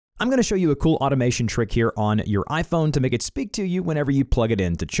I'm going to show you a cool automation trick here on your iPhone to make it speak to you whenever you plug it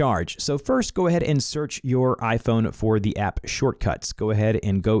in to charge. So first, go ahead and search your iPhone for the app Shortcuts. Go ahead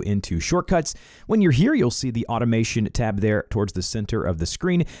and go into Shortcuts. When you're here, you'll see the automation tab there towards the center of the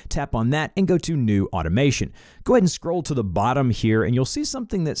screen. Tap on that and go to New Automation. Go ahead and scroll to the bottom here and you'll see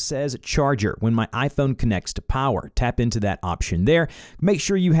something that says Charger when my iPhone connects to power. Tap into that option there. Make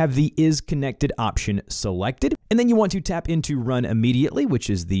sure you have the Is Connected option selected. And then you want to tap into Run Immediately, which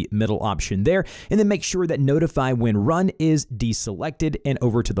is the middle option there, and then make sure that Notify When Run is deselected and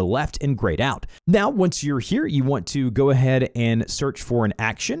over to the left and grayed out. Now, once you're here, you want to go ahead and search for an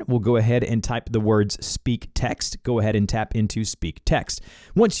action. We'll go ahead and type the words Speak Text. Go ahead and tap into Speak Text.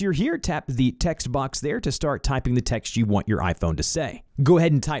 Once you're here, tap the text box there to start typing the text you want your iPhone to say. Go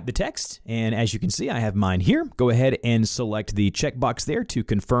ahead and type the text, and as you can see, I have mine here. Go ahead and select the checkbox there to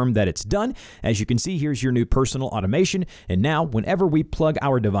confirm that it's done. As you can see, here's your new personal automation, and now whenever we plug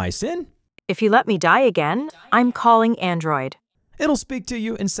our device in, if you let me die again, I'm calling Android. it'll speak to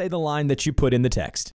you and say the line that you put in the text.